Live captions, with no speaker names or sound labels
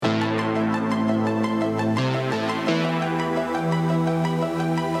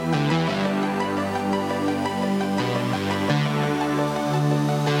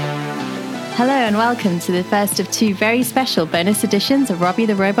Hello and welcome to the first of two very special bonus editions of Robbie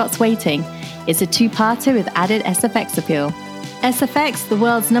the Robot's Waiting. It's a two-parter with added SFX appeal. SFX, the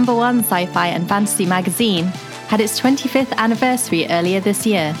world's #1 sci-fi and fantasy magazine, had its 25th anniversary earlier this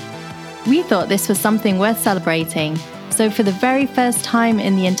year. We thought this was something worth celebrating, so for the very first time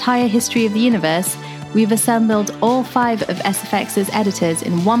in the entire history of the universe, we've assembled all 5 of SFX's editors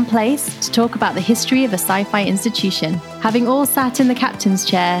in one place to talk about the history of a sci-fi institution. Having all sat in the captain's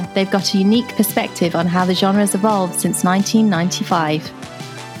chair, they've got a unique perspective on how the genre's evolved since 1995.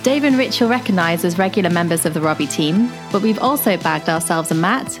 Dave and Rich you'll recognise as regular members of the Robbie team, but we've also bagged ourselves a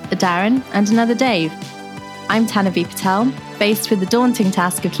Matt, a Darren, and another Dave. I'm Tanavi Patel, faced with the daunting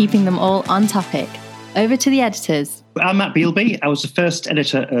task of keeping them all on topic. Over to the editors. I'm Matt Bealby. I was the first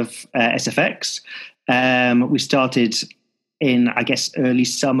editor of SFX. We started in, I guess, early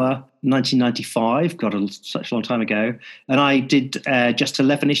summer 1995, such a long time ago. And I did just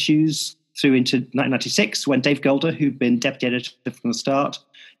 11 issues through into 1996 when Dave Golder, who'd been deputy editor from the start,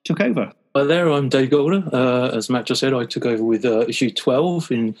 took over. Hi there, I'm Dave Golder. As Matt just said, I took over with issue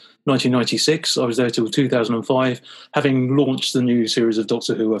 12 in 1996. I was there till 2005. Having launched the new series of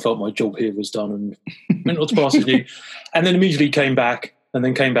Doctor Who, I felt my job here was done and went on to pass review. And then immediately came back, and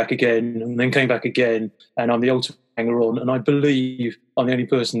then came back again, and then came back again, and I'm the ultimate hanger-on, and I believe I'm the only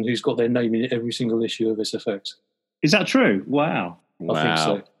person who's got their name in every single issue of SFX. Is that true? Wow. I think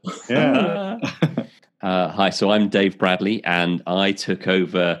so. Yeah. Hi, so I'm Dave Bradley, and I took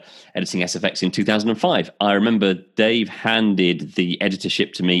over editing SFX in 2005. I remember Dave handed the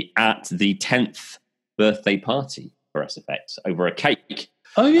editorship to me at the 10th birthday party for SFX over a cake.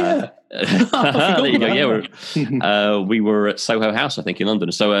 Oh, yeah. There you go. Yeah, we were at Soho House, I think, in London.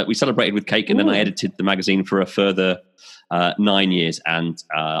 So we celebrated with cake, and then I edited the magazine for a further 9 years, and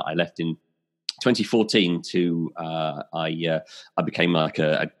I left in 2014 to I became like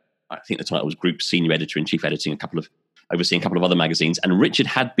I think the title was Group Senior Editor and Chief Editing, overseeing a couple of other magazines. And Richard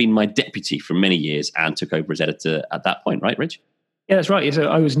had been my deputy for many years and took over as editor at that point, right, Rich? Yeah, that's right. So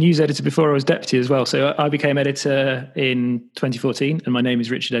I was news editor before I was deputy as well. So I became editor in 2014, and my name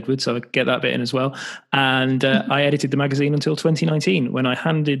is Richard Edwards, so I get that bit in as well. And I edited the magazine until 2019 when I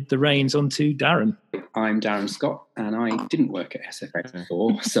handed the reins on to Darren. I'm Darren Scott, and I didn't work at SFX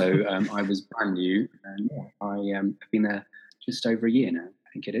before, so I was brand new, and I have been there just over a year now, I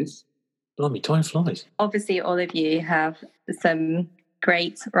think it is. Blimey, time flies. Obviously, all of you have some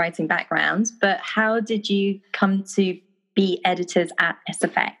great writing backgrounds, but how did you come to be editors at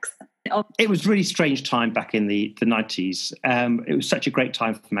SFX? It was a really strange time back in the 90s. It was such a great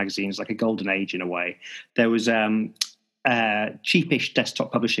time for magazines, like a golden age in a way. There was cheapish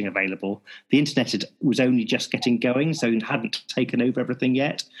desktop publishing available. The internet was only just getting going, so it hadn't taken over everything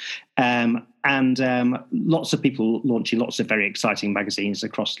yet. And lots of people launching lots of very exciting magazines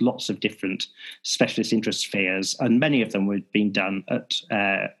across lots of different specialist interest spheres, and many of them were being done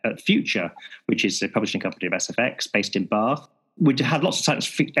at Future, which is the publishing company of SFX, based in Bath. We'd had lots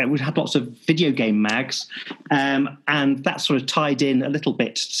of video game mags, and that sort of tied in a little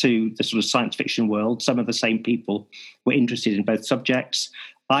bit to the sort of science fiction world. Some of the same people were interested in both subjects.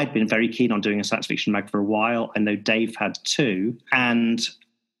 I'd been very keen on doing a science fiction mag for a while. I know Dave had too, and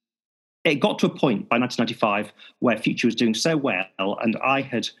it got to a point by 1995 where Future was doing so well, and I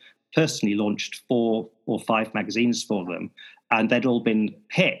had personally launched 4 or 5 magazines for them, and they'd all been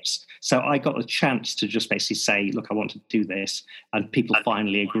hits. So I got a chance to just basically say, look, I want to do this. And people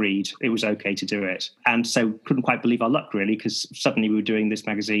finally agreed it was okay to do it. And so couldn't quite believe our luck, really, because suddenly we were doing this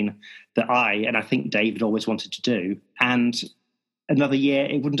magazine that I think David always wanted to do. And another year,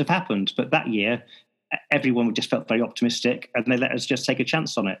 it wouldn't have happened. But that year, everyone just felt very optimistic, and they let us just take a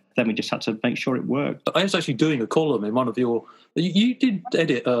chance on it. Then we just had to make sure it worked. I was actually doing a column in one of your... You did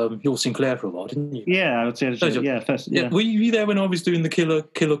edit your Sinclair for a while, didn't you? Yeah, I would say, first. Yeah. Were you there when I was doing the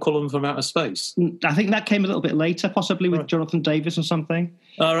killer column from Outer Space? I think that came a little bit later, possibly with Jonathan Davis or something.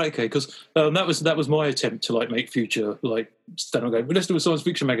 Oh, right, okay, because that was my attempt to make Future stand and go, well, let's do a science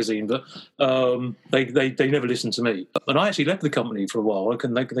fiction magazine, but they never listened to me. And I actually left the company for a while,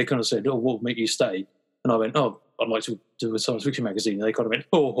 and they kind of said, "Oh, what will make you stay?" And I went, "Oh, I'd like to do a science fiction magazine." And they kind of went,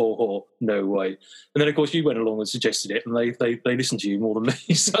 "Oh, no way." And then, of course, you went along and suggested it, and they listened to you more than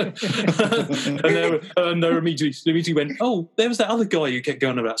me. So, and they immediately went, "Oh, there was that other guy who kept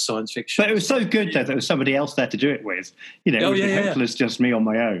going about science fiction." But it was so good that there was somebody else there to do it with. You know, it was just me on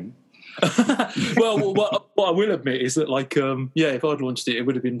my own. Well, what I will admit is that, if I'd launched it, it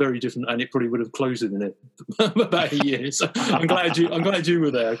would have been very different, and it probably would have closed in about a year. So I'm glad you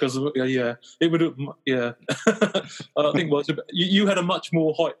were there, because it would have. Yeah, I think you had a much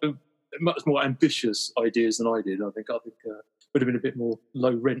more much more ambitious ideas than I did. I think would have been a bit more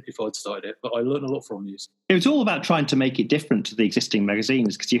low rent if I'd started it, but I learned a lot from you. It was all about trying to make it different to the existing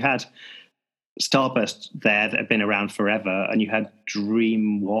magazines, because you had Starburst there that had been around forever, and you had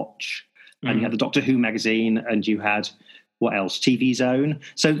Dream Watch, and you had the Doctor Who magazine, and you had, what else, TV Zone.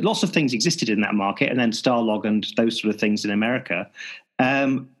 So lots of things existed in that market, and then Starlog and those sort of things in America.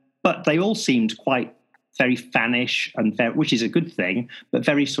 But they all seemed quite very fanish, and which is a good thing, but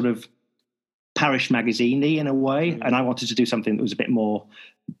very sort of parish magazine-y in a way. And I wanted to do something that was a bit more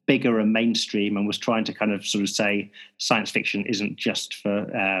bigger and mainstream, and was trying to kind of sort of say science fiction isn't just for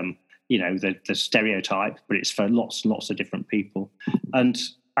the stereotype, but it's for lots and lots of different people. And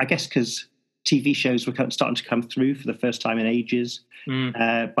I guess because TV shows were starting to come through for the first time in ages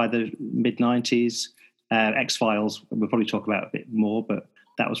by the mid-90s. X-Files we'll probably talk about a bit more, but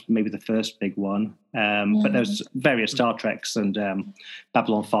that was maybe the first big one. But there's various Star Treks and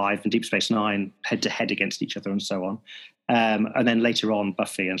Babylon 5 and Deep Space Nine head-to-head against each other and so on. And then later on,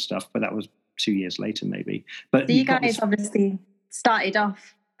 Buffy and stuff, but that was 2 years later maybe. But so you guys obviously started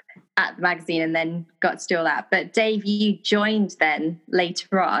off at the magazine and then got to do all that. But Dave, you joined then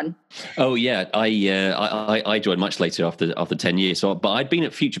later on. Oh yeah, I joined much later after 10 years. So, but I'd been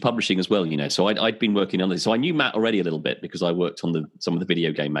at Future Publishing as well, So I'd been working on this. So I knew Matt already a little bit because I worked on some of the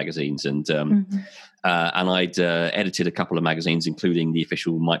video game magazines, and I'd edited a couple of magazines, including the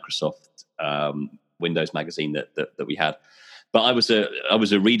official Microsoft Windows magazine that we had. But I was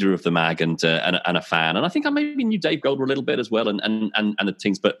a reader of the mag and a fan, and I think I maybe knew Dave Golder a little bit as well, and the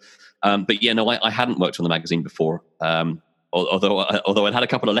things. But yeah, no, I hadn't worked on the magazine before. Although I'd had a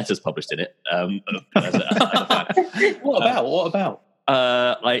couple of letters published in it. As a fan. What about?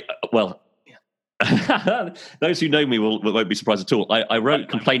 Those who know me won't be surprised at all. I wrote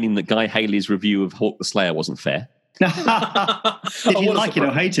complaining that Guy Haley's review of Hawk the Slayer wasn't fair. Did you like it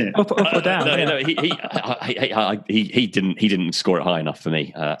or hate it? Up or down? No, he didn't score it high enough for me.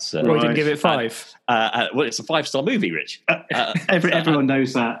 He didn't give it 5. Well, it's a 5-star movie, Rich. Everyone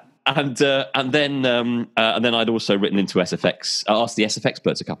knows that. And then I'd also written into SFX. I asked the SF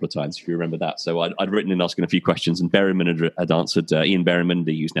experts a couple of times, if you remember that. So I'd written in asking a few questions, and Berryman had answered. Ian Berryman,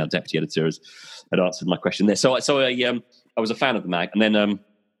 who's now deputy editor, had answered my question there. So I was a fan of the mag, and then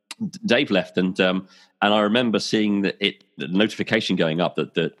Dave left, and I remember seeing the notification going up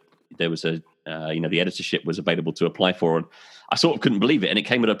that there was the editorship was available to apply for, and I sort of couldn't believe it. And it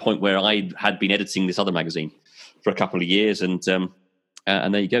came at a point where I had been editing this other magazine for a couple of years, and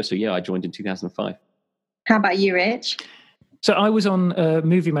there you go. So yeah, I joined in 2005. How about you, Rich? So I was on a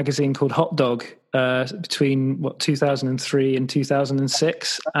movie magazine called Hot Dog between 2003 and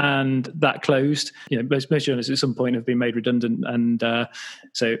 2006, and that closed. Most journalists at some point have been made redundant, and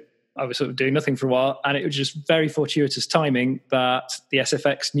so I was sort of doing nothing for a while, and it was just very fortuitous timing that the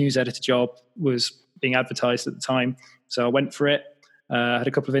SFX news editor job was being advertised at the time. So I went for it, had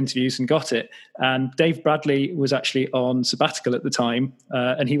a couple of interviews and got it. And Dave Bradley was actually on sabbatical at the time,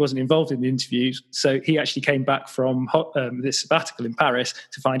 and he wasn't involved in the interviews. So he actually came back from this sabbatical in Paris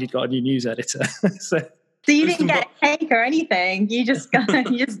to find he'd got a new news editor. So you didn't get a cake or anything. You just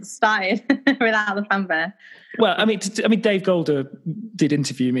started without the fanfare. Well, I mean, Dave Golder did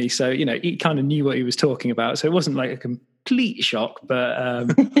interview me, so he kind of knew what he was talking about. So it wasn't like a complete shock, but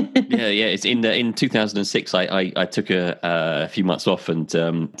yeah. It's in 2006. I took a few months off and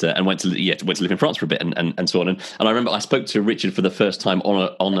went to live in France for a bit and so on. And I remember I spoke to Richard for the first time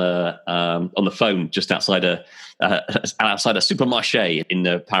on the phone just outside a supermarché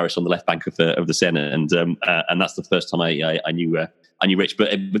in Paris on the left bank of the Seine, and that's the first time I knew Rich.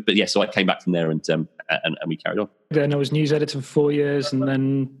 But yeah, so I came back from there and we carried on. Then I was news editor for 4 years, and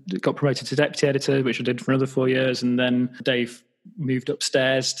then got promoted to deputy editor, which I did for another 4 years, and then Dave moved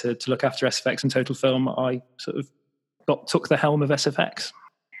upstairs to look after SFX and Total Film. I sort of took the helm of SFX.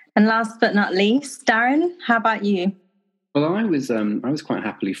 And last but not least, Darren, how about you? Well, I was quite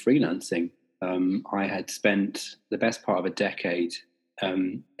happily freelancing. I had spent the best part of a decade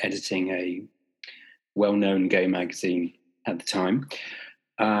editing a well-known gay magazine at the time,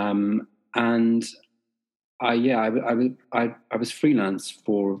 and I was freelance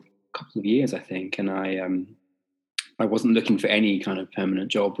for a couple of years, I think, and I wasn't looking for any kind of permanent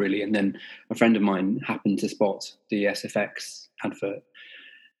job really. And then a friend of mine happened to spot the SFX advert,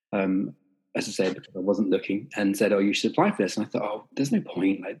 as I say, because I wasn't looking, and said, "Oh, you should apply for this." And I thought, "Oh, there's no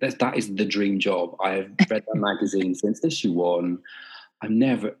point. Like that is the dream job. I have read that magazine since issue 1. I'm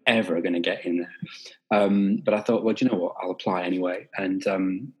never ever going to get in there." But I thought, well, do you know what? I'll apply anyway. And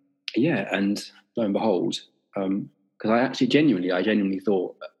and lo and behold, because I genuinely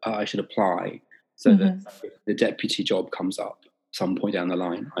thought I should apply so that if the deputy job comes up, some point down the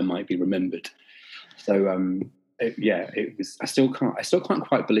line I might be remembered. So it was. I still can't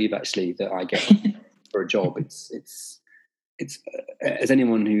quite believe actually that I get for a job. It's as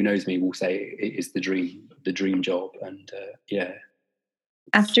anyone who knows me will say, it is the dream job. And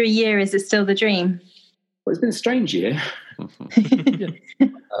After a year, is it still the dream? Well, it's been a strange year. Well,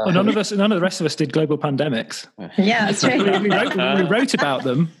 none of the rest of us did global pandemics. Yeah, that's true. we wrote about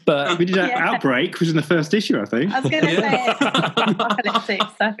them, but we did Outbreak, which was in the first issue, I think. I was going to say apocalyptic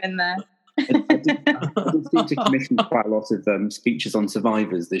stuff in there. I did seem to commission quite a lot of speeches on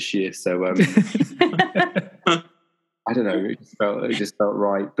survivors this year, so I don't know. It just felt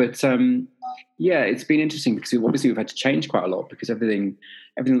right. But it's been interesting because obviously we've had to change quite a lot because everything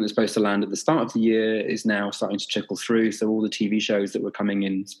that was supposed to land at the start of the year is now starting to trickle through. So all the TV shows that were coming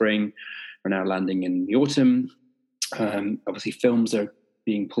in spring are now landing in the autumn. Obviously, films are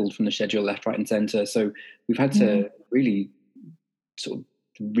being pulled from the schedule left, right, and centre. So we've had to really sort of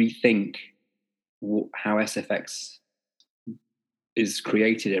rethink how SFX is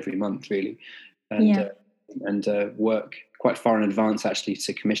created every month, really, and work quite far in advance actually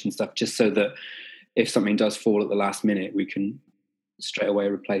to commission stuff, just so that if something does fall at the last minute, we can straight away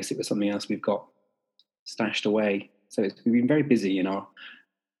replace it with something else we've got stashed away. So we've been very busy in our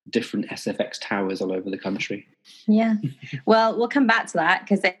different SFX towers all over the country. Yeah. Well, we'll come back to that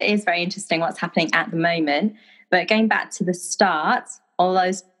because it is very interesting what's happening at the moment. But going back to the start, all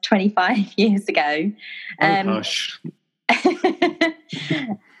those 25 years ago. Gosh.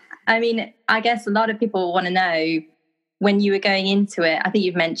 I mean, I guess a lot of people want to know when you were going into it. I think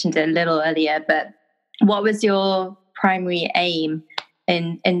you've mentioned it a little earlier, but what was your primary aim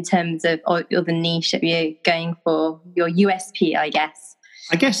in terms of or the niche that you're going for, your USP, I guess?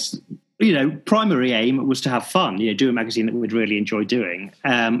 I guess, primary aim was to have fun, do a magazine that we'd really enjoy doing.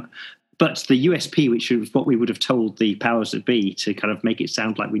 But the USP, which was what we would have told the powers that be to kind of make it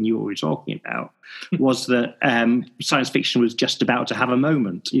sound like we knew what we were talking about, was that science fiction was just about to have a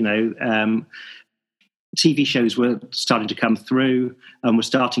moment. TV shows were starting to come through and were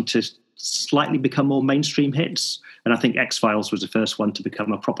starting to slightly become more mainstream hits. And I think X-Files was the first one to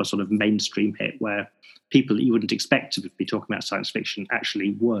become a proper sort of mainstream hit where people that you wouldn't expect to be talking about science fiction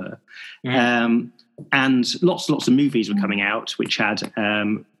actually were. And lots of movies were coming out which had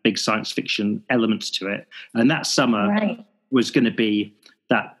big science fiction elements to it. And that summer was going to be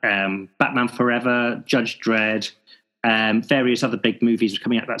that Batman Forever, Judge Dredd, various other big movies were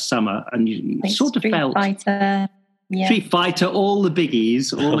coming out that summer. And you like sort of felt... Street Fighter, all the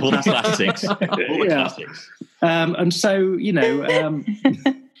biggies, all the classics. All the classics. And so,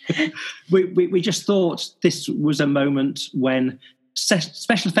 we just thought this was a moment when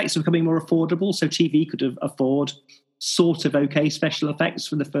special effects were becoming more affordable, so TV could afford sort of okay special effects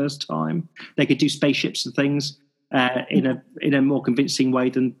for the first time. They could do spaceships and things in a more convincing way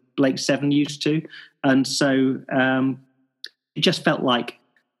than Blake Seven used to. And so it just felt like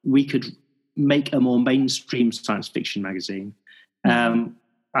we could make a more mainstream science fiction magazine.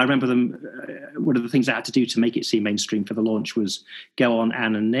 I remember them. One of the things I had to do to make it seem mainstream for the launch was go on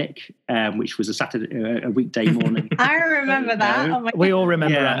Anne and Nick, which was a weekday morning. I remember that. Oh my we all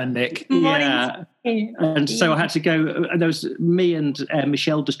remember Anne and Nick. Yeah, and so I had to go. And there was me and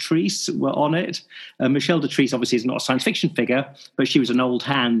Michelle Detrice were on it. Michelle Detrice obviously is not a science fiction figure, but she was an old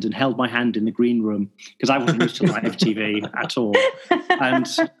hand and held my hand in the green room because I wasn't used to live TV at all, and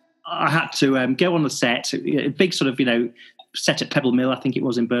I had to go on the set, a big sort of, set at Pebble Mill, I think it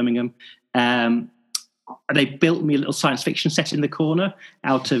was in Birmingham. They built me a little science fiction set in the corner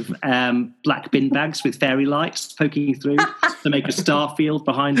out of black bin bags with fairy lights poking through to make a star field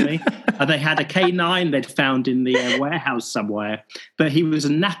behind me. And they had a K9 they'd found in the warehouse somewhere, but he was a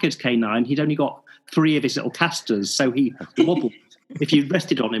knackered K9. He'd only got 3 of his little casters, so he wobbled. If you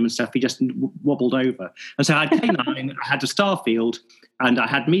rested on him and stuff, he just wobbled over. And so I had K9, I had a star field, and I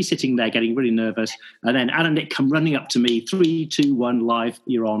had me sitting there getting really nervous. And then Anne and Nick come running up to me, 3, 2, 1, live,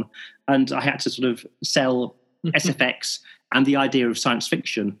 you're on. And I had to sort of sell SFX and the idea of science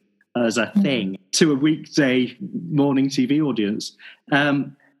fiction as a thing to a weekday morning TV audience.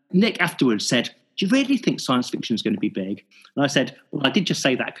 Nick afterwards said, do you really think science fiction is going to be big? And I said, well, I did just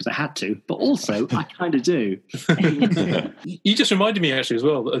say that because I had to, but also I kind of do. You just reminded me actually as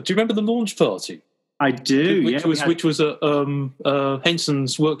well. Do you remember the launch party? I do, Which was at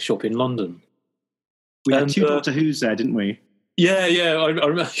Henson's workshop in London. We had 2 Doctor Who's there, didn't we? Yeah. I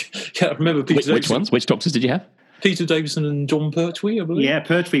remember Peter. Which ones? Which Doctors did you have? Peter Davison and John Pertwee, I believe. Yeah,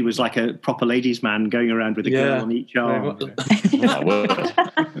 Pertwee was like a proper ladies' man going around with a girl on each arm.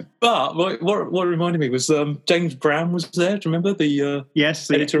 But what reminded me was James Brown was there. Do you remember the yes,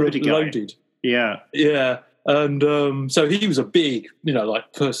 the editor of Loaded? Yeah. Yeah. And so he was a big,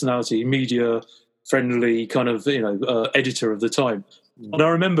 like personality, media friendly kind of, editor of the time. And I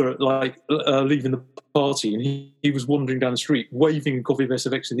remember leaving the party, and he was wandering down the street waving a copy of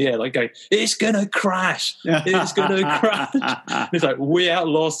SFX in the air, like going, "It's gonna crash! It's gonna crash!" And it's like, we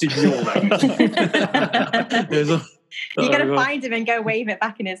outlasted your magazine. You're going to find him and go wave it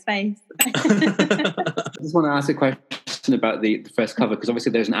back in his face. I just want to ask a question about the first cover, because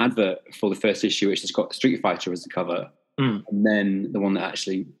obviously there's an advert for the first issue which has got Street Fighter as the cover, and then the one that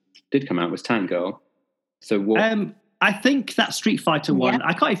actually did come out was Tank Girl. So what? I think that Street Fighter one,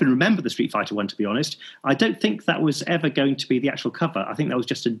 I can't even remember the Street Fighter one, to be honest. I don't think that was ever going to be the actual cover. I think that was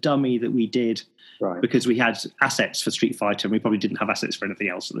just a dummy that we did because we had assets for Street Fighter and we probably didn't have assets for anything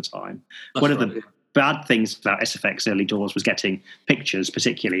else at the time. One of the bad things about SFX early doors was getting pictures,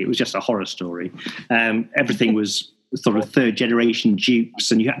 particularly. It was just a horror story. Everything was sort of third generation dupes,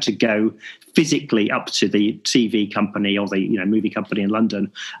 and you had to go physically up to the TV company or the movie company in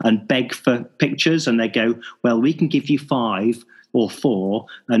London and beg for pictures, and they go, well, we can give you 5 or 4,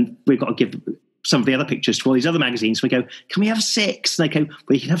 and we've got to give some of the other pictures to all these other magazines. We go, can we have 6? And they go,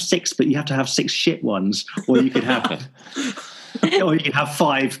 well, you can have 6, but you have to have 6 shit ones, or you could have or you can have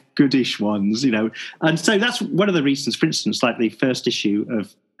 5 goodish ones, And so that's one of the reasons, for instance, like the first issue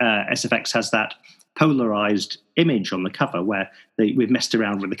of SFX has that polarized image on the cover where we've messed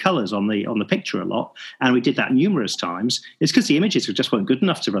around with the colors on the picture a lot, and we did that numerous times. It's because the images just weren't good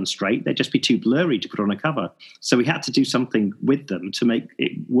enough to run straight. They'd just be too blurry to put on a cover, so we had to do something with them to make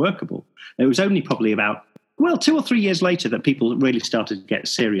it workable. It was only probably about 2 or 3 years later that people really started to get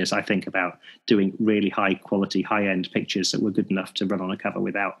serious, I think, about doing really high quality, high end pictures that were good enough to run on a cover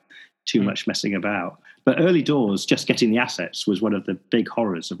without too much messing about. But early doors, just getting the assets was one of the big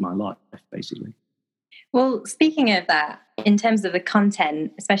horrors of my life, basically. Well, speaking of that, in terms of the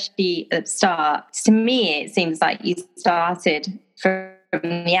content, especially at the start, to me, it seems like you started from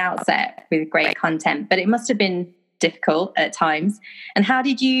the outset with great content, but it must have been difficult at times. And how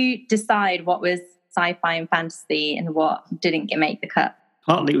did you decide what was sci-fi and fantasy and what didn't make the cut?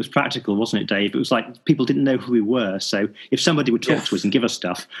 Partly it was practical, wasn't it, Dave? It was like people didn't know who we were. So if somebody would talk to us and give us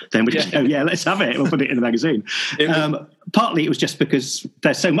stuff, then we'd just go, let's have it. We'll put it in the magazine. Partly it was just because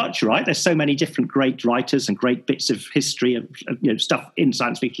there's so much, right? There's so many different great writers and great bits of history and stuff in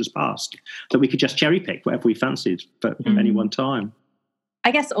science fiction's past that we could just cherry pick whatever we fancied at any one time. I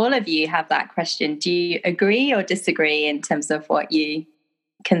guess all of you have that question. Do you agree or disagree in terms of what you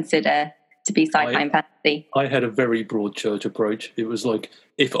consider to be sci-fi and fantasy? I had a very broad church approach. It was like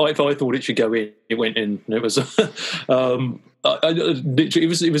if I thought it should go in, it went in. And it was it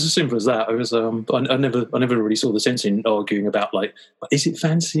was as simple as that. I never really saw the sense in arguing about like, is it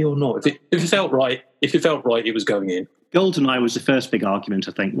fantasy or not? If it felt right, it was going in. GoldenEye was the first big argument,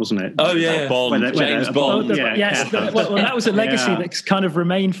 I think, wasn't it? Oh yeah, Bond, James Bond. Well, that was a legacy that's kind of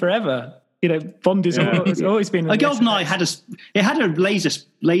remained forever. Bond has always been. GoldenEye had a laser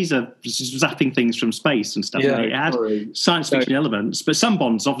zapping things from space and stuff. It had science fiction elements, but some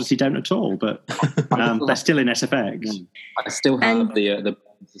Bonds obviously don't at all. But they're still in SFX. I still have the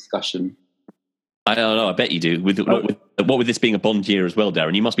discussion. I don't know. I bet you do. What with this being a Bond year as well,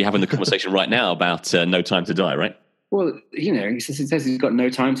 Darren, you must be having the conversation right now about No Time to Die, right? Well, he says he's got no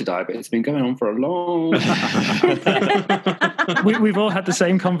time to die, but it's been going on for a long time. We've all had the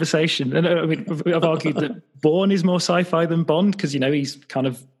same conversation. And I've argued that Bourne is more sci-fi than Bond because, he's kind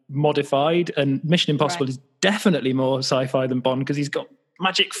of modified, and Mission Impossible is definitely more sci-fi than Bond because he's got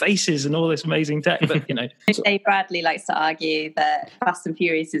magic faces and all this amazing tech. But, Dave Bradley likes to argue that Fast and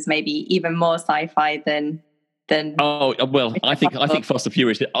Furious is maybe even more sci-fi than... Oh well, I think Fast and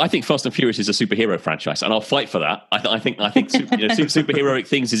Furious. I think Fast and Furious is a superhero franchise, and I'll fight for that. I think superheroic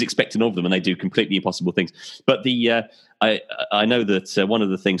things is expected of them, and they do completely impossible things. But I know that one of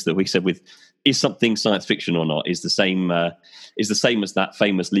the things that we said with is something science fiction or not is the same as that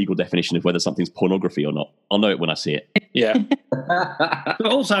famous legal definition of whether something's pornography or not. I'll know it when I see it. Yeah. But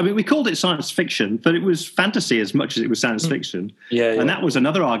also, we called it science fiction, but it was fantasy as much as it was science fiction. Yeah. And that was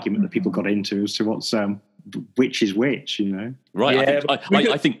another argument that people got into as to what's which is which, Right. Yeah,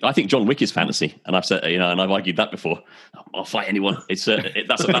 I think John Wick is fantasy, and I've said, and I've argued that before. I'll fight anyone. It's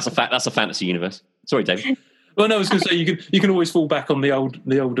that's a fantasy universe. Sorry, David. Well, no, I was going to say you can always fall back on the old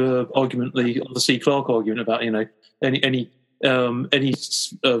argument, the C. Clarke argument about any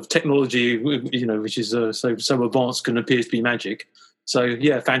technology which is so advanced can appear to be magic. So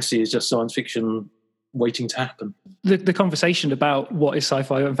yeah, fantasy is just science fiction waiting to happen. The conversation about what is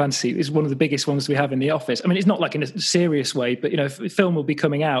sci-fi and fantasy is one of the biggest ones we have in the office. I mean, it's not like in a serious way, but a film will be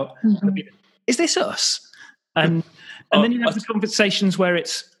coming out. Is this us? And then you have the conversations where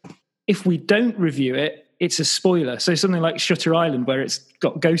it's, if we don't review it, it's a spoiler. So something like Shutter Island, where it's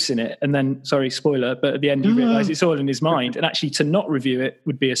got ghosts in it, and then, sorry, spoiler, but at the end you realise it's all in his mind, and actually to not review it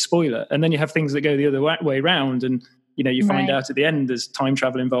would be a spoiler. And then you have things that go the other way round, and you find out at the end there's time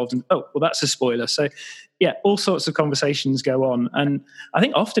travel involved, and that's a spoiler. So yeah, all sorts of conversations go on, and I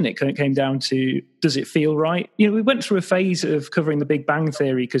think often it came down to, does it feel right? We went through a phase of covering The Big Bang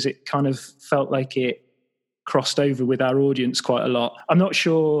Theory because it kind of felt like it crossed over with our audience quite a lot. I'm not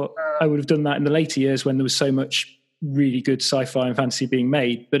sure I would have done that in the later years when there was so much really good sci-fi and fantasy being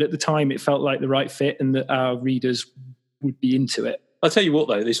made, but at the time it felt like the right fit and that our readers would be into it. I'll tell you what,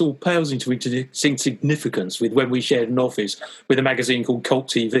 though, this all pales into significance with when we shared an office with a magazine called Cult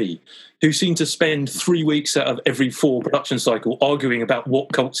TV, who seemed to spend 3 weeks out of every 4 production cycle arguing about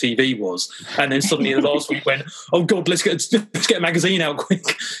what Cult TV was. And then suddenly the last week went, oh, God, let's get a magazine out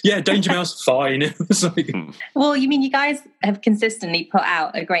quick. Yeah, Danger Mouse, fine. Well, you guys have consistently put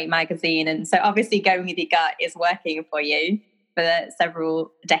out a great magazine. And so obviously going with your gut is working for you for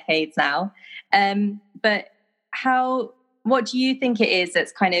several decades now. But what do you think it is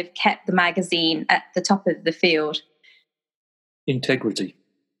that's kind of kept the magazine at the top of the field? Integrity.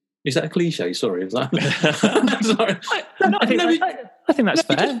 Is that a cliche? Sorry, is that? Sorry. I think that's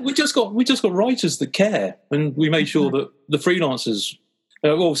fair. We just got writers that care, and we made sure that the freelancers.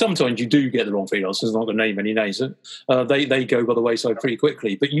 Sometimes you do get the wrong freelancers. I'm not going to name any names. They go by the wayside pretty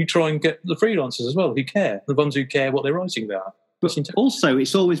quickly. But you try and get the freelancers as well who care, the ones who care what they're writing about. But also,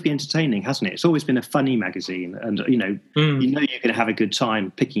 it's always been entertaining, hasn't it? It's always been a funny magazine, and you're going to have a good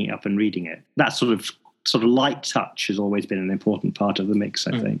time picking it up and reading it. That sort of light touch has always been an important part of the mix,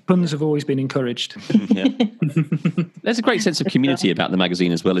 I think. Puns have always been encouraged. There's a great sense of community about the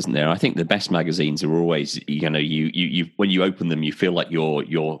magazine as well, isn't there? I think the best magazines are always, you when you open them, you feel like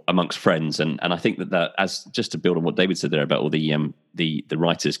you're amongst friends, and I think that as just to build on what David said there about all the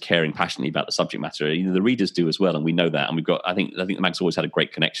writers caring passionately about the subject matter, the readers do as well, and we know that. And we've got, I think the mag's always had a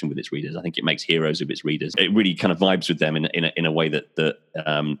great connection with its readers. I think it makes heroes of its readers. It really kind of vibes with them in a way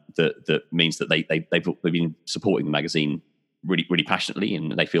that means that they've been supporting the magazine really, really passionately,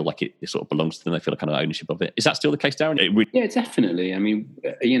 and they feel like it sort of belongs to them. They feel a kind of ownership of it. Is that still the case, Darren? Yeah, definitely. I mean,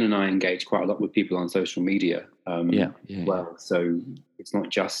 Ian and I engage quite a lot with people on social media. Well, so it's not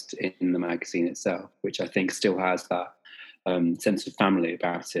just in the magazine itself, which I think still has that sense of family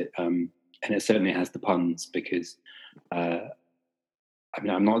about it, and it certainly has the puns, because I'm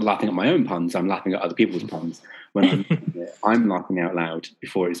not laughing at my own puns, I'm laughing at other people's puns. When I'm laughing out loud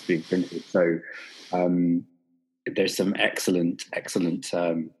before it's being printed. So there's some excellent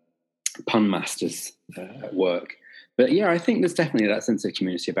pun masters at work. But yeah, I think there's definitely that sense of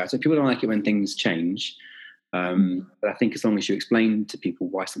community about it. People don't like it when things change, but I think as long as you explain to people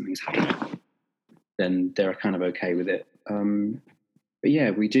why something's happening, then they're kind of okay with it. But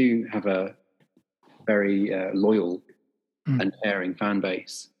yeah, we do have a very loyal and caring fan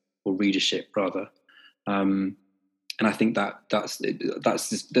base, or readership rather. And I think that's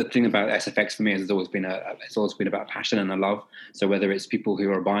just the thing about SFX for me. It's always been about passion and a love. So whether it's people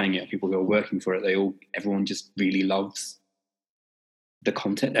who are buying it, people who are working for it, everyone just really loves the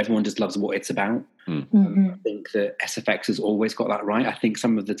content. Everyone just loves what it's about. I think that SFX has always got that right. I think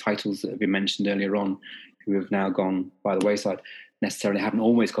some of the titles that have been mentioned earlier on, who have now gone by the wayside, necessarily haven't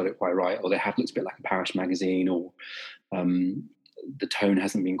always got it quite right, or they have looked a bit like a parish magazine, or the tone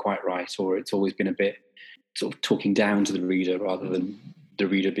hasn't been quite right, or it's always been a bit sort of talking down to the reader rather than the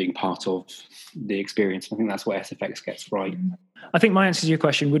reader being part of the experience. I think that's what SFX gets right. I think my answer to your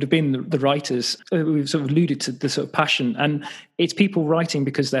question would have been the writers. We've sort of alluded to the sort of passion, and it's people writing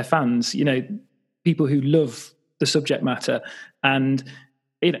because they're fans, people who love the subject matter. And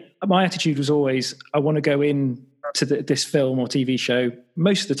my attitude was always, I want to go in to this film or TV show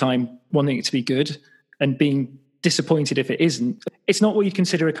most of the time wanting it to be good and being disappointed if it isn't. It's not what you'd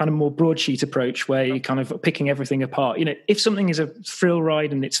consider a kind of more broadsheet approach where you're kind of picking everything apart. If something is a thrill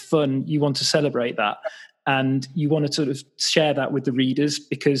ride and it's fun, you want to celebrate that. And you want to sort of share that with the readers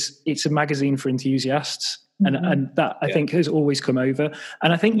because it's a magazine for enthusiasts. And that, I think, has always come over.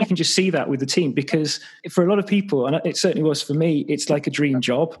 And I think you can just see that with the team, because for a lot of people, and it certainly was for me, it's like a dream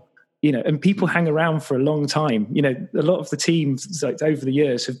job, and people hang around for a long time. A lot of the teams over the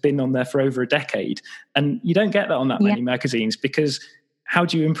years have been on there for over a decade. And you don't get that on that many magazines, because how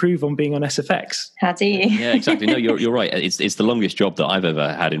do you improve on being on SFX? How do you? Yeah, exactly. No, you're right. It's the longest job that I've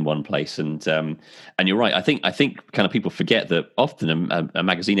ever had in one place, and you're right. I think kind of people forget that often a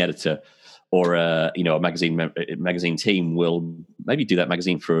magazine editor a magazine team will maybe do that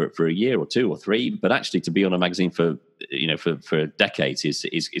magazine for a year or 2 or 3, but actually to be on a magazine for decades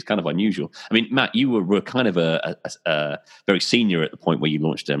is kind of unusual. I mean, Matt, you were kind of a very senior at the point where you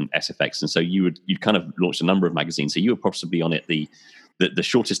launched SFX, and so you kind of launched a number of magazines. So you were possibly on it the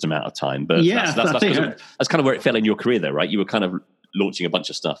shortest amount of time, but that's kind of where it fell in your career, though, right? You were kind of launching a bunch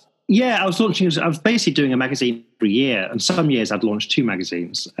of stuff. Yeah, I was basically doing a magazine every year, and some years I'd launched 2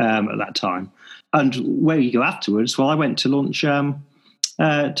 magazines at that time. And where you go afterwards? Well, I went to launch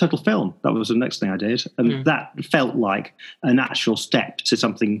Total Film. That was the next thing I did, and that felt like a natural step to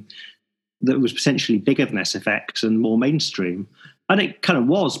something that was potentially bigger than SFX and more mainstream. And it kind of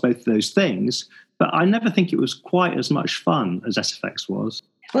was both of those things, but I never think it was quite as much fun as SFX was.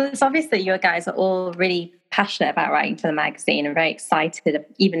 Well, it's obvious that you guys are all really passionate about writing for the magazine and very excited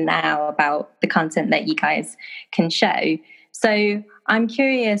even now about the content that you guys can show. So I'm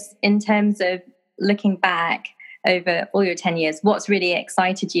curious, in terms of looking back over all your 10 years, what's really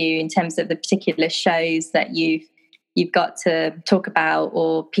excited you in terms of the particular shows that you've got to talk about,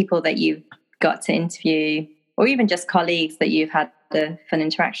 or people that you've got to interview, or even just colleagues that you've had a fun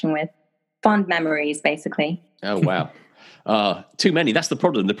interaction with? Fond memories, basically. Oh, wow. Too many. That's the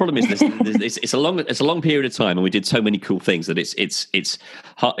problem. The problem is it's a long period of time, and we did so many cool things that it's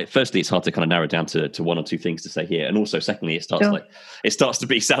hard. Firstly, it's hard to kind of narrow down to 1 or 2 things to say here, and also secondly, it starts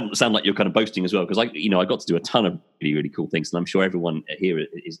to sound like you're kind of boasting as well, because I got to do a ton of really, really cool things, and I'm sure everyone here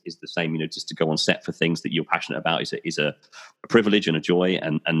is the same. Just to go on set for things that you're passionate about is a privilege and a joy,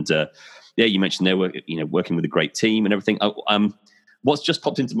 and you mentioned there were working with a great team and everything. What's just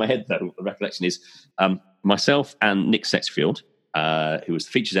popped into my head, though, the recollection is myself and Nick Sexfield, who was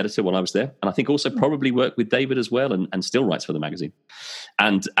the features editor when I was there, and I think also probably worked with David as well, and still writes for the magazine.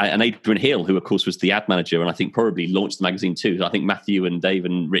 And Adrian Hill, who of course was the ad manager, and I think probably launched the magazine too. I think Matthew and Dave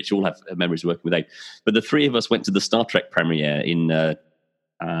and Rich all have memories of working with Abe. But the 3 of us went to the Star Trek premiere in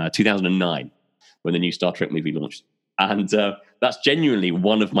 2009 when the new Star Trek movie launched, and that's genuinely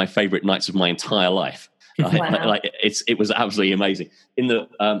one of my favourite nights of my entire life. Wow. It was absolutely amazing. In the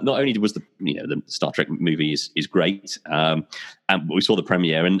not only was the Star Trek movie is great, and we saw the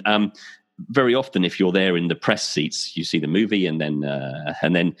premiere, and very often if you're there in the press seats, you see the movie, and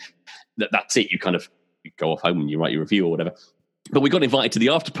then that's it. You go off home and you write your review or whatever. But we got invited to the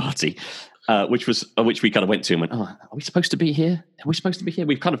after party, which we kind of went to and went, are we supposed to be here? Are we supposed to be here?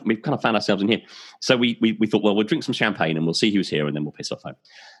 We've kind of found ourselves in here. So we thought, well, we'll drink some champagne and we'll see who's here, and then we'll piss off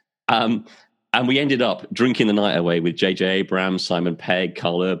home. And we ended up drinking the night away with J.J. Abrams, Simon Pegg,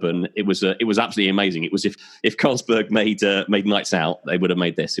 Carl Urban. It was absolutely amazing. It was if Carlsberg made Nights Out, they would have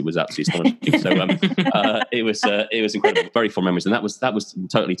made this. It was absolutely astonishing. So it was incredible, very fond memories, and that was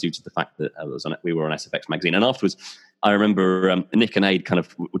totally due to the fact that we were on SFX magazine. And afterwards, I remember Nick and Aid kind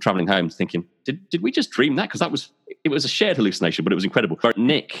of were travelling home, thinking, did we just dream that? Because it was a shared hallucination, but it was incredible.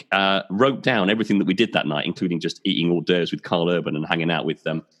 Nick wrote down everything that we did that night, including just eating hors d'oeuvres with Carl Urban and hanging out with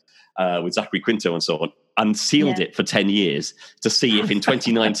Zachary Quinto and so on, and sealed it for 10 years to see if in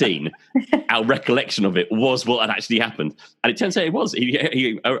 2019 our recollection of it was what had actually happened. And it turns out it was.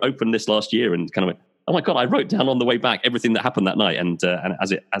 He opened this last year and kind of went, oh my God, I wrote down on the way back everything that happened that night. And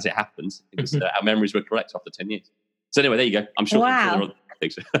as it happens, it was, our memories were correct after 10 years. So anyway, there you go. I'm sure. Wow.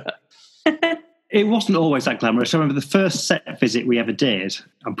 It wasn't always that glamorous. I remember the first set visit we ever did,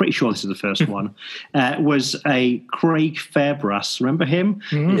 I'm pretty sure this is the first one, was a Craig Fairbrass. Remember him?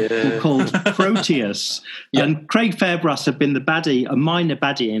 Yeah. Called Proteus. Yeah. And Craig Fairbrass had been a minor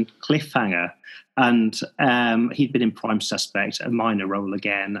baddie in Cliffhanger. And he'd been in Prime Suspect, a minor role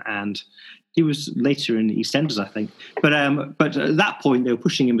again. And he was later in EastEnders, I think. But at that point, they were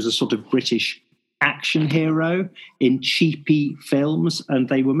pushing him as a sort of British action hero in cheapy films, and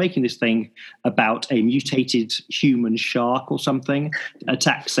they were making this thing about a mutated human shark or something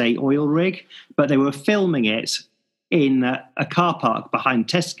attacks a oil rig, but they were filming it in a car park behind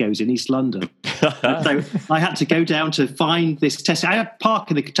Tesco's in East London. So I had to go down to find this Tesco. I had to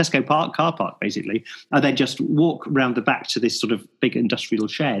park in the Tesco car park, basically, and then just walk around the back to this sort of big industrial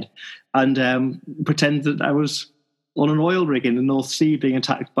shed and pretend that I was on an oil rig in the North Sea being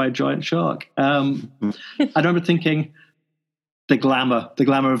attacked by a giant shark. I remember thinking, the glamour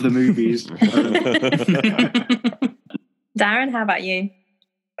of the movies. Darren, how about you?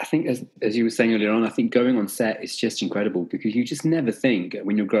 I think, as you were saying earlier on, I think going on set is just incredible, because you just never think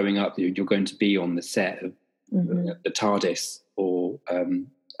when you're growing up that you're going to be on the set of the TARDIS or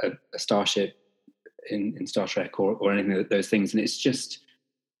a starship in Star Trek or anything of those things. And it's just,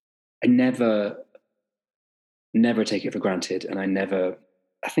 I never take it for granted. And I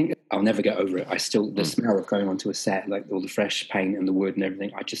think I'll never get over it. I still, the smell of going onto a set, like all the fresh paint and the wood and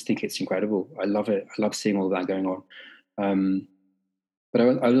everything, I just think it's incredible. I love it. I love seeing all of that going on. But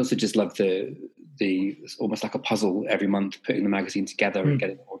I also just love the almost like a puzzle every month, putting the magazine together and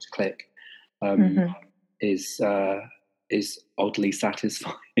getting it all to click is oddly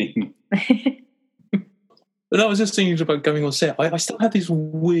satisfying. But I was just thinking about going on set. I still have this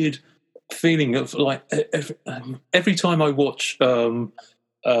weird feeling of like every time I watch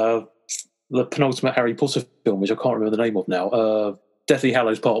the penultimate Harry Potter film, which I can't remember the name of now, Deathly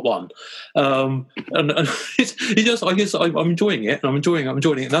Hallows Part 1, and it's just, I guess I'm enjoying it, and I'm enjoying it,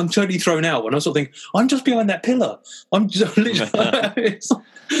 and I'm totally thrown out when I sort of think, I'm just behind that pillar. I'm just literally,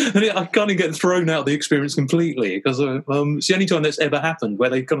 and I can't even get thrown out of the experience completely, because it's the only time that's ever happened where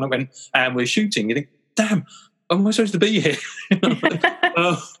they kind of went, and we're shooting, you think, damn, am I supposed to be here?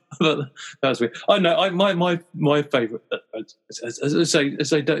 But that's weird. I know. My favourite,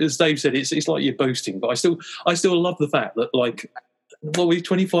 as Dave said, it's like you're boasting, but I still love the fact that, like, well, we're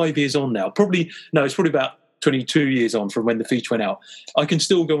 25 years on now. It's probably about 22 years on from when the feature went out. I can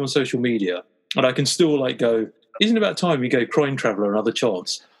still go on social media and I can still like go, isn't it about time we gave Crime Traveller another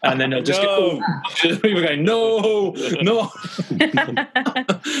chance? And then I'll just people going, no.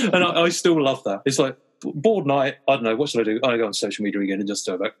 And I still love that. It's like, bored night, I don't know, what should I do? I go on social media again and just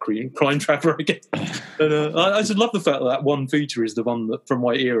talk about Crime Traveller again. And I just love the fact that one feature is the one that, from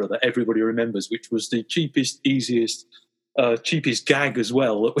my era, that everybody remembers, which was the cheapest gag as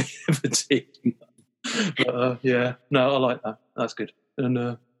well that we ever did. But, I like that. That's good.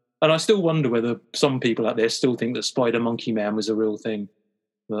 And I still wonder whether some people out there still think that Spider Monkey Man was a real thing.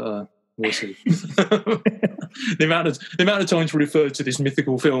 But we'll see. the amount of times we referred to this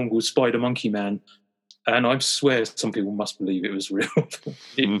mythical film called Spider Monkey Man, and I swear some people must believe it was real.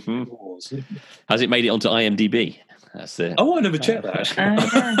 It was. Has it made it onto IMDb? That's it. Oh, I never checked that,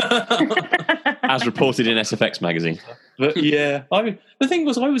 actually. As reported in SFX magazine. But yeah, I mean, the thing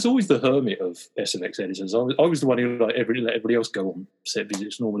was, I was always the hermit of SFX editors. I was the one who let everybody else go on set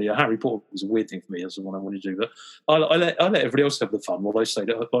visits. Normally, Harry Potter was a weird thing for me. That's the one I wanted to do. But I let everybody else have the fun while I stayed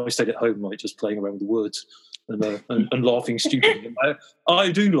at home, like just playing around with the words and laughing stupidly.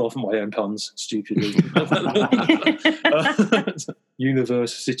 I do laugh at my own puns stupidly.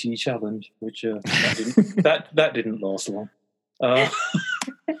 University Challenge, which that didn't last long.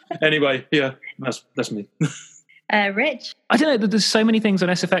 Anyway, yeah, that's me. Rich? I don't know, there's so many things on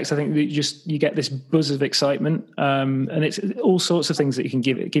SFX. I think that you get this buzz of excitement, and it's all sorts of things that you can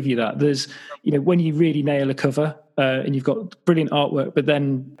give you that. There's, when you really nail a cover, and you've got brilliant artwork, but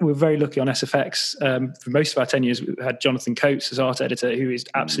then we're very lucky on SFX. For most of our 10 years, we had Jonathan Coates as art editor, who is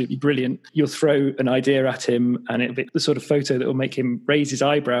absolutely brilliant. You'll throw an idea at him and it'll be the sort of photo that will make him raise his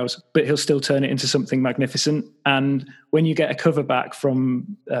eyebrows, but he'll still turn it into something magnificent. And when you get a cover back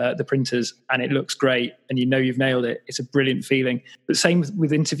from the printers and it looks great and you've nailed it, it's a brilliant feeling. But same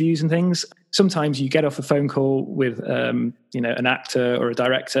with interviews and things. Sometimes you get off a phone call with an actor or a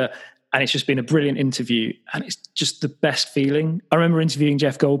director, and it's just been a brilliant interview, and it's just the best feeling. I remember interviewing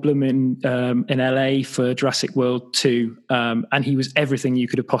Jeff Goldblum in LA for Jurassic World 2, and he was everything you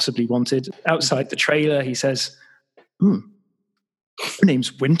could have possibly wanted. Outside the trailer, he says, "My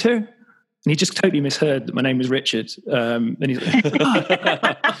name's Winter," and he just totally misheard that my name was Richard. And he's like,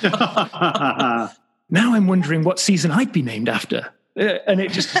 now I'm wondering what season I'd be named after. And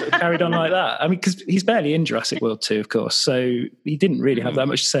it just sort of carried on like that. I mean, because he's barely in Jurassic World 2, of course, so he didn't really have that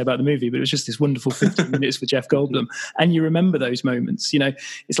much to say about the movie, but it was just this wonderful 15 minutes for Jeff Goldblum. And you remember those moments.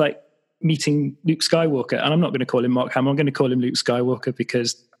 It's like meeting Luke Skywalker, and I'm not going to call him Mark Hamill, I'm going to call him Luke Skywalker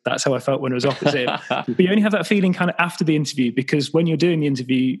because that's how I felt when I was opposite him. But you only have that feeling kind of after the interview, because when you're doing the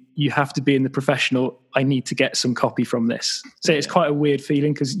interview, you have to be in the professional, I need to get some copy from this. So it's quite a weird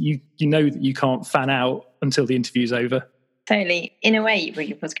feeling because you know that you can't fan out until the interview's over. Totally. In a way, what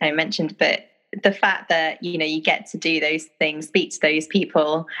you've kind of mentioned, but the fact that, you get to do those things, speak to those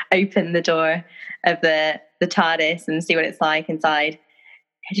people, open the door of the TARDIS and see what it's like inside.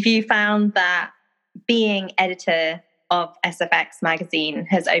 Have you found that being editor of SFX magazine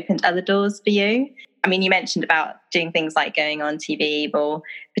has opened other doors for you? I mean, you mentioned about doing things like going on TV or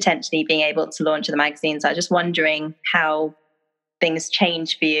potentially being able to launch the magazine. So I'm just wondering how things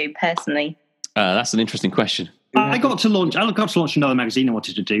change for you personally. That's an interesting question. I got to launch another magazine I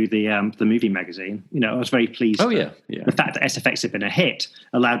wanted to do, the movie magazine. I was very pleased. Oh, yeah. The fact that SFX had been a hit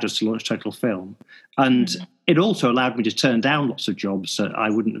allowed us to launch Total Film. And it also allowed me to turn down lots of jobs that I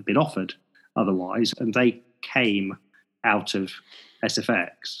wouldn't have been offered otherwise. And they came out of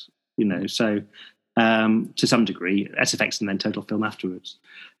SFX, so to some degree, SFX and then Total Film afterwards.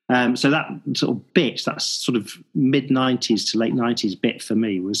 So that sort of bit, that sort of mid-90s to late 90s bit for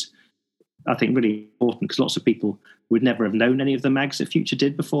me was I think, really important, because lots of people would never have known any of the mags that Future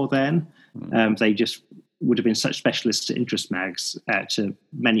did before then. They just would have been such specialist interest mags to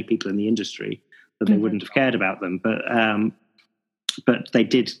many people in the industry that they wouldn't have cared about them. But they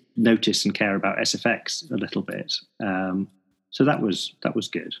did notice and care about SFX a little bit. So that was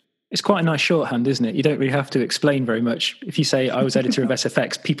good. It's quite a nice shorthand, isn't it? You don't really have to explain very much. If you say, I was editor of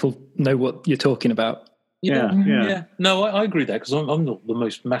SFX, people know what you're talking about. Yeah. No, I agree with that, because I'm not the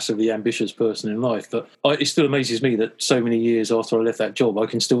most massively ambitious person in life, but it still amazes me that so many years after I left that job, I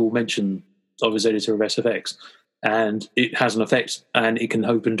can still mention I was editor of SFX, and it has an effect, and it can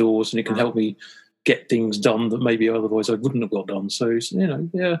open doors, and it can help me get things done that maybe otherwise I wouldn't have got done. So,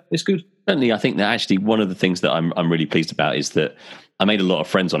 it's good. Certainly, I think that actually one of the things that I'm really pleased about is that I made a lot of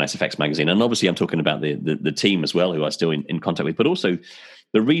friends on SFX magazine, and obviously I'm talking about the team as well, who I'm still in contact with, but also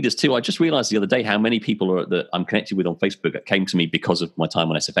the readers too. I just realised the other day how many people that I'm connected with on Facebook that came to me because of my time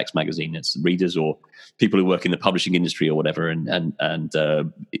on SFX magazine. It's readers or people who work in the publishing industry or whatever, and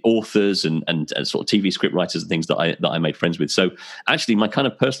authors and sort of TV script writers and things that I made friends with. So actually, my kind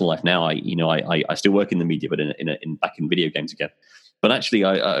of personal life now, I still work in the media, but back in video games again. But actually,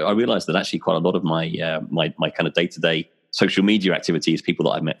 I realised that actually quite a lot of my kind of day-to-day social media activity is people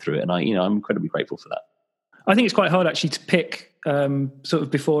that I've met through it, and I'm incredibly grateful for that. I think it's quite hard actually to pick sort of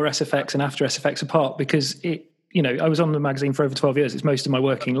before SFX and after SFX apart, because I was on the magazine for over 12 years. It's most of my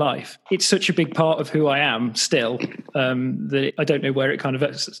working life. It's such a big part of who I am still that I don't know where it kind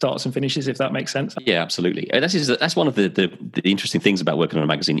of starts and finishes, if that makes sense. Yeah, absolutely. That's one of the interesting things about working on a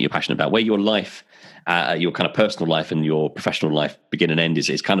magazine that you're passionate about, where your life, your kind of personal life and your professional life begin and end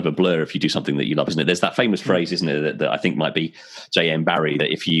is kind of a blur if you do something that you love, isn't it? There's that famous phrase, isn't it, that I think might be J.M. Barrie,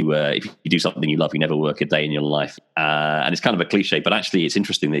 that if you do something you love, you never work a day in your life. And it's kind of a cliche, but actually it's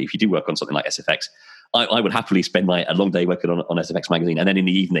interesting that if you do work on something like SFX, I would happily spend a long day working on SFX magazine, and then in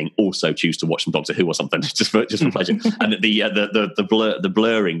the evening also choose to watch some Doctor Who or something just for pleasure. And the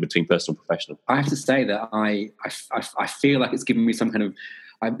blurring between personal and professional. I have to say that I feel like it's given me some kind of,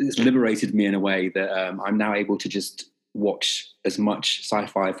 it's liberated me in a way that I'm now able to just watch as much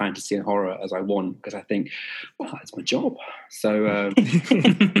sci-fi, fantasy, and horror as I want, because I think, well, it's my job. So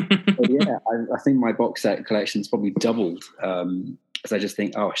yeah, I think my box set collection's probably doubled. Because I just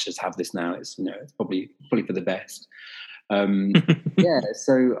think, I should just have this now. It's it's probably for the best.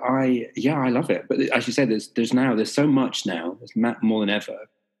 So I love it. But as you say, there's so much now. There's more than ever.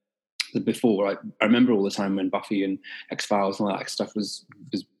 Before, I remember all the time when Buffy and X-Files and all that stuff was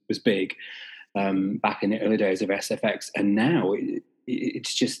big back in the early days of SFX, and now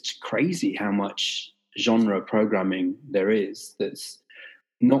it's just crazy how much genre programming there is that's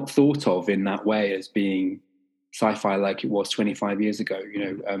not thought of in that way as being sci-fi like it was 25 years ago,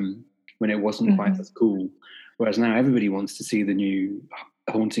 when it wasn't quite as cool. Whereas now everybody wants to see the new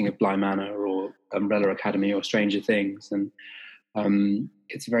Haunting of Bly Manor or Umbrella Academy or Stranger Things, and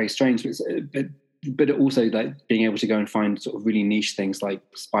it's very strange. But also like being able to go and find sort of really niche things like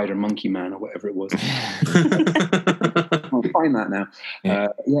Spider Monkey Man or whatever it was. I'll find that now.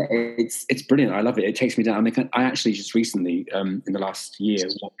 It's brilliant. I love it. It takes me down. I mean, I actually just recently, in the last year,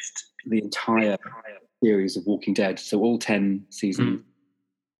 watched the entire series of Walking Dead, so all 10 seasons,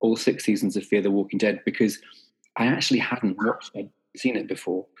 all 6 seasons of Fear the Walking Dead, because I actually hadn't seen it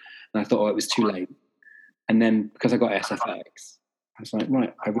before, and I thought, it was too late. And then because I got SFX, I was like,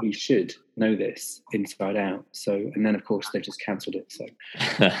 right, I really should know this inside out. So, and then of course they've just cancelled it. So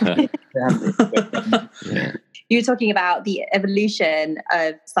you were talking about the evolution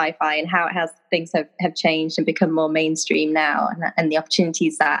of sci-fi and how things have changed and become more mainstream now, and the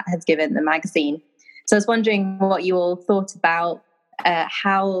opportunities that has given the magazine. So I was wondering what you all thought about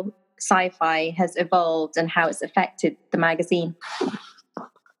how sci-fi has evolved and how it's affected the magazine.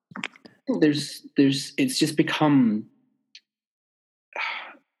 It's just become, I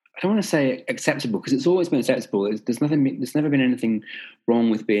don't want to say acceptable, because it's always been acceptable. There's never been anything wrong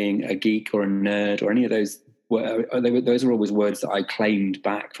with being a geek or a nerd or any of those. Those are always words that I claimed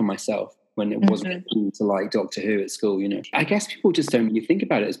back for myself when it wasn't cool to like Doctor Who at school. I guess people just don't really think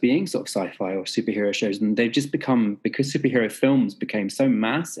about it as being sort of sci-fi or superhero shows, and they've just become, because superhero films became so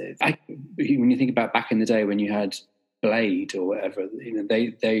massive. When you think about back in the day when you had Blade or whatever,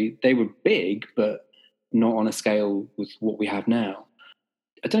 they were big, but not on a scale with what we have now.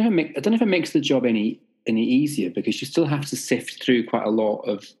 I don't know if it makes the job any easier, because you still have to sift through quite a lot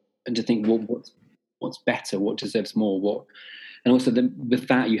and to think what's better, what deserves more, and also with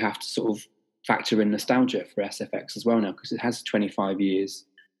that you have to sort of factor in nostalgia for SFX as well now, because it has 25 years,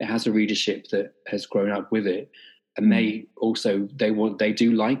 it has a readership that has grown up with it, and they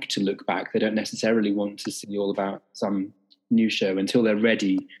do like to look back. They don't necessarily want to see all about some new show until they're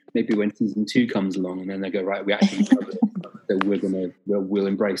ready. Maybe when season 2 comes along, and then they go, right, we actually love it, so we'll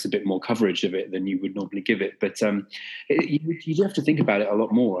embrace a bit more coverage of it than you would normally give it. But you do have to think about it a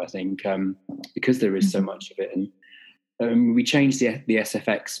lot more, I think, because there is so much of it. And we changed the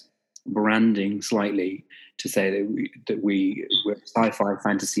SFX branding slightly to say that we're sci-fi,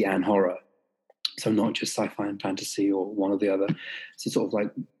 fantasy, and horror. So not just sci-fi and fantasy or one or the other. So sort of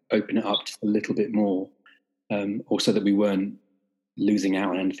like open it up just a little bit more, also that we weren't losing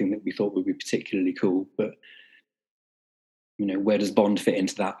out on anything that we thought would be particularly cool. But where does Bond fit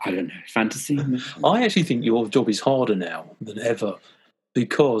into that? I don't know. Fantasy? I actually think your job is harder now than ever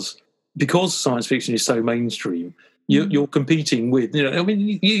because science fiction is so mainstream. You're competing with,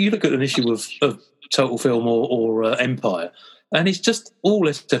 you look at an issue of Total Film or Empire, and it's just all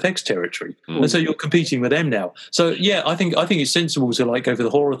SFX territory, and so you're competing with them now. So yeah, I think it's sensible to like go for the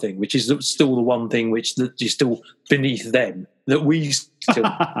horror thing, which is still the one thing which is still beneath them that we still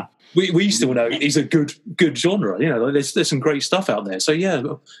we still know is a good genre. There's some great stuff out there. So yeah,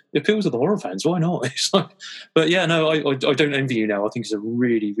 it appeals to the horror fans. Why not? But yeah, no, I don't envy you now. I think it's a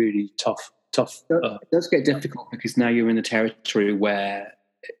really, really tough. It does get difficult because now you're in the territory where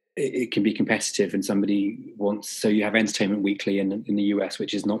it can be competitive, and somebody wants. So you have Entertainment Weekly in the US,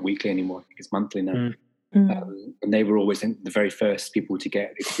 which is not weekly anymore. I think it's monthly now. And they were always the very first people to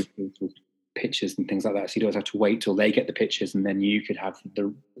get pictures and things like that. So you always have to wait till they get the pictures, and then you could have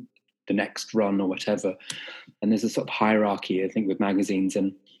the next run or whatever. And there's a sort of hierarchy, I think, with magazines,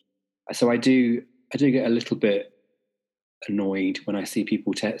 and so I do get a little bit annoyed when I see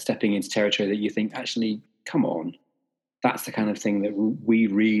people stepping into territory that you think, actually, come on, that's the kind of thing that we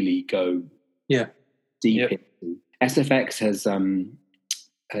really go deep into. SFX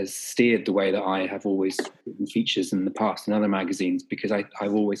has steered the way that I have always written features in the past in other magazines, because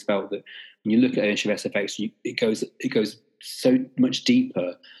I've always felt that when you look at an issue of SFX, it goes so much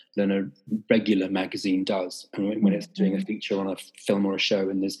deeper than a regular magazine does. And when it's doing a feature on a film or a show,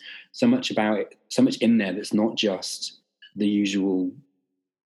 and there's so much about it, so much in there that's not just the usual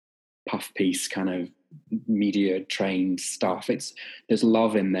puff piece kind of media trained stuff. There's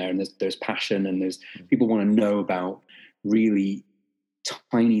love in there, and there's passion, and there's people want to know about really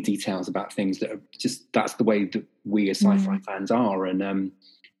tiny details about things that are just, that's the way that we as sci-fi fans are. And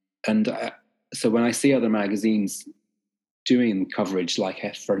so when I see other magazines doing coverage like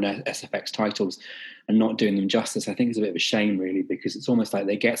for SFX titles and not doing them justice, I think it's a bit of a shame, really, because it's almost like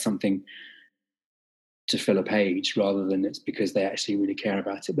they get something to fill a page rather than it's because they actually really care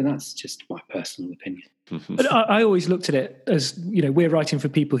about it. But that's just my personal opinion. But I always looked at it as, we're writing for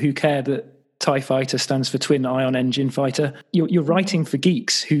people who care that TIE Fighter stands for Twin Ion Engine Fighter. You're writing for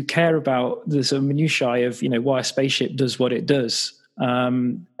geeks who care about the sort of minutiae of, why a spaceship does what it does.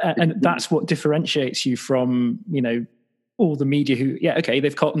 And that's what differentiates you from, all the media who,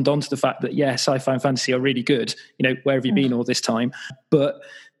 they've cottoned on to the fact that, sci-fi and fantasy are really good. Where have you been all this time? But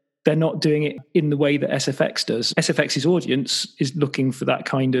they're not doing it in the way that SFX does. SFX's audience is looking for that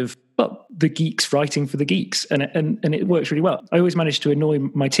kind of, the geeks writing for the geeks. And it works really well. I always manage to annoy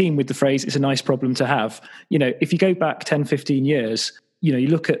my team with the phrase, it's a nice problem to have. If you go back 10, 15 years, you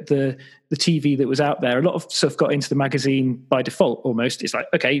look at the TV that was out there, a lot of stuff got into the magazine by default almost. It's like,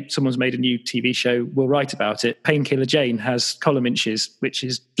 okay, someone's made a new TV show, we'll write about it. Painkiller Jane has column inches, which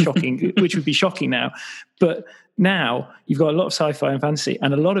is shocking, which would be shocking now. But now you've got a lot of sci-fi and fantasy,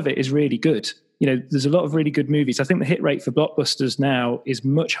 and a lot of it is really good. There's a lot of really good movies. I think the hit rate for blockbusters now is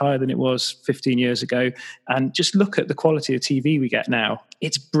much higher than it was 15 years ago. And just look at the quality of TV we get now.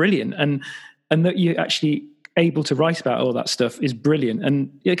 It's brilliant. And that you're actually able to write about all that stuff is brilliant.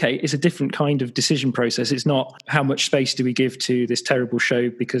 And it's a different kind of decision process. It's not how much space do we give to this terrible show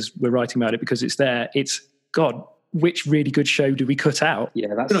because we're writing about it because it's there. It's, God, which really good show do we cut out?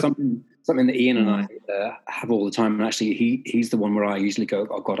 Yeah, that's something that Ian and I have all the time. And actually, he's the one where I usually go,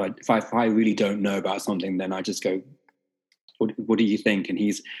 oh God, if I really don't know about something, then I just go, what do you think? And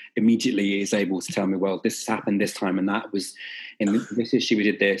he's immediately is able to tell me, well, this happened this time, and that was in this issue we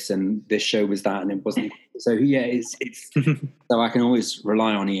did this, and this show was that, and it wasn't. So yeah, it's so I can always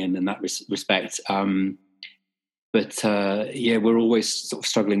rely on Ian in that respect. But we're always sort of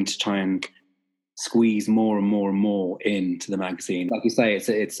struggling to try and squeeze more and more and more into the magazine. Like you say,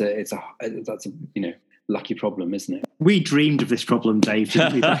 that's a lucky problem, isn't it? We dreamed of this problem, Dave,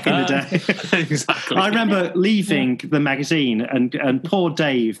 didn't we, back in the day? Exactly. I remember leaving the magazine, and poor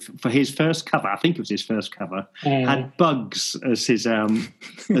Dave, for his first cover, I think it was his first cover, had bugs as his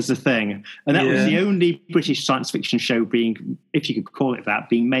as a thing, and that was the only British science fiction show being, if you could call it that,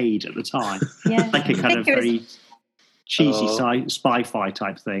 being made at the time. Yeah. Like a kind of very cheesy spy-fi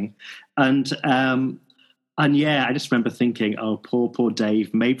type thing, and And yeah, I just remember thinking, oh, poor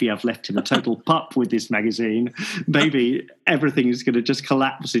Dave. Maybe I've left him a total pup with this magazine. Maybe everything is going to just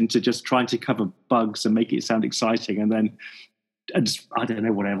collapse into just trying to cover bugs and make it sound exciting. And then, I don't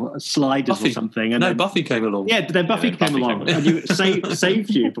know, whatever, sliders Buffy. Or something. And No, then, Buffy came along. Yeah, then Buffy came along and you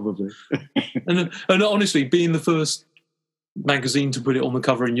saved you, probably. And honestly, being the first magazine to put it on the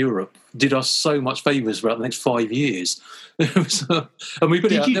cover in Europe did us so much favours throughout the next 5 years. And we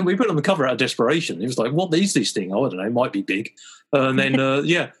put it on the cover out of desperation. It was like, what is this thing? Oh, I don't know, it might be big. And then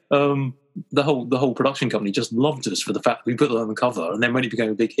the whole production company just loved us for the fact we put it on the cover. And then when it became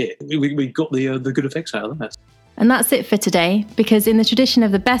a big hit, we got the good effects out of that. And that's it for today, because in the tradition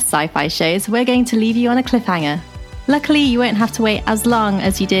of the best sci-fi shows, we're going to leave you on a cliffhanger. Luckily, you won't have to wait as long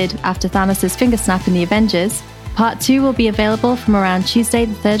as you did after Thanos' finger snap in the Avengers. Part 2 will be available from around Tuesday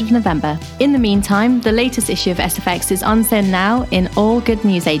the 3rd of November. In the meantime, the latest issue of SFX is on sale now in all good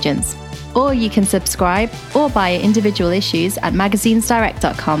newsagents. Or you can subscribe or buy individual issues at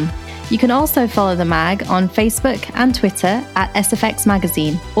magazinesdirect.com. You can also follow the mag on Facebook and Twitter at SFX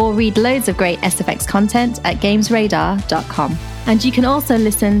Magazine, or read loads of great SFX content at gamesradar.com. And you can also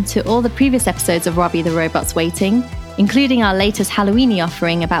listen to all the previous episodes of Robbie the Robot's Waiting, including our latest Halloweeny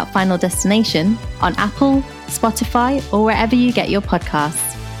offering about Final Destination, on Apple, Spotify, or wherever you get your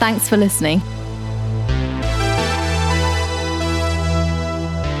podcasts. Thanks for listening.